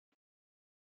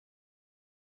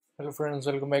Hello friends,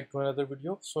 welcome back to another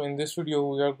video. So in this video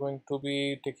we are going to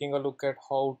be taking a look at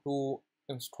how to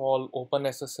install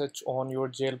OpenSSH on your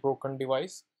jailbroken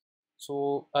device.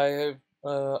 So I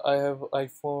have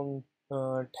iPhone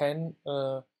 10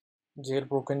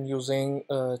 jailbroken using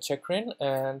Checkra,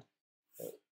 and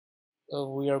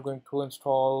we are going to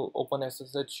install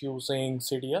OpenSSH using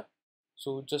Cydia.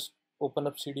 So just open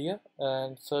up Cydia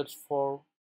and search for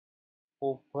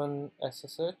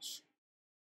OpenSSH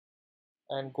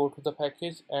and go to the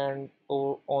package, and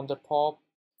on the top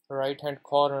right hand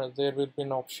corner there will be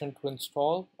an option to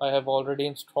install. I have already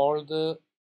installed the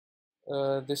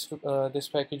this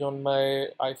package on my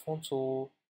iPhone, so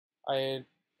I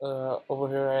over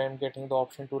here I am getting the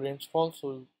option to reinstall.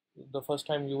 So the first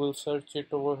time you will search it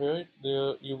over here,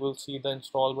 there you will see the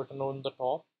install button on the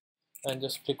top, and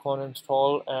just click on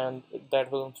install, and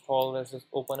that will install as an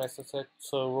OpenSSH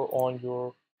server on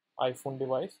your iPhone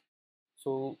device.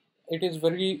 So it is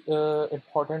very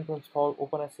important to install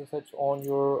OpenSSH on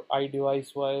your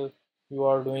iDevice while you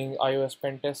are doing iOS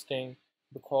pen testing,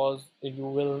 because you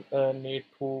will need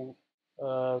to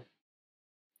uh,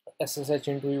 SSH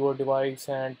into your device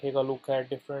and take a look at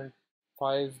different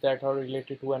files that are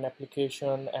related to an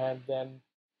application, and then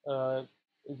uh,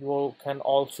 you can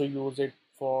also use it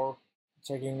for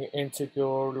checking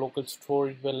insecure local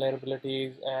storage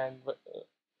vulnerabilities, and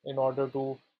in order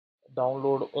to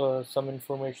download some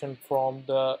information from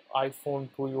the iPhone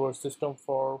to your system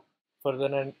for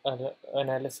further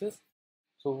analysis.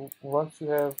 So once you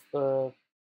have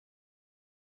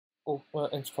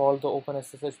install the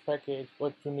OpenSSH package,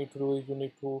 what you need to do is you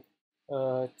need to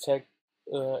check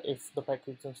if the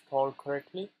package is installed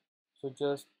correctly. So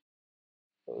just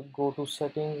go to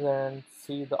settings and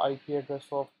see the IP address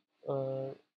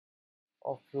uh,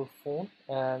 of your phone,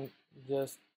 and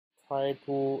just try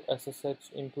to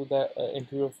SSH into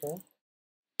your phone.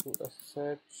 So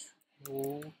SSH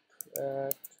root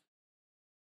at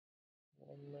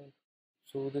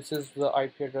so this is the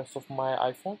IP address of my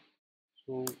iPhone.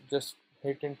 So just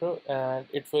hit enter, and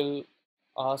it will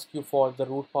ask you for the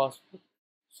root password.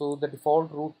 So the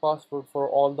default root password for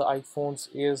all the iPhones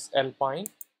is Alpine.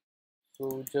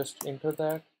 So just enter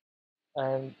that,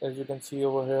 and as you can see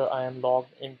over here, I am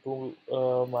logged into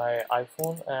my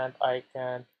iPhone, and I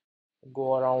can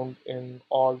go around in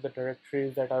all the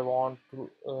directories that I want to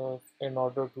in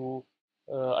order to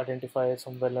identify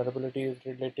some vulnerabilities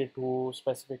related to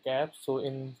specific apps. So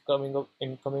in coming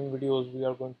videos, we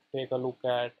are going to take a look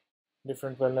at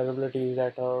different vulnerabilities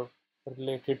that are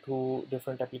related to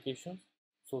different applications.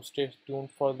 So stay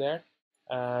tuned for that.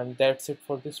 And that's it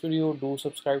for this video. Do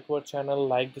subscribe to our channel,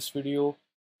 like this video,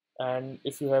 and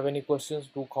if you have any questions,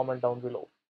 do comment down below.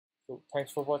 So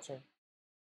thanks for watching.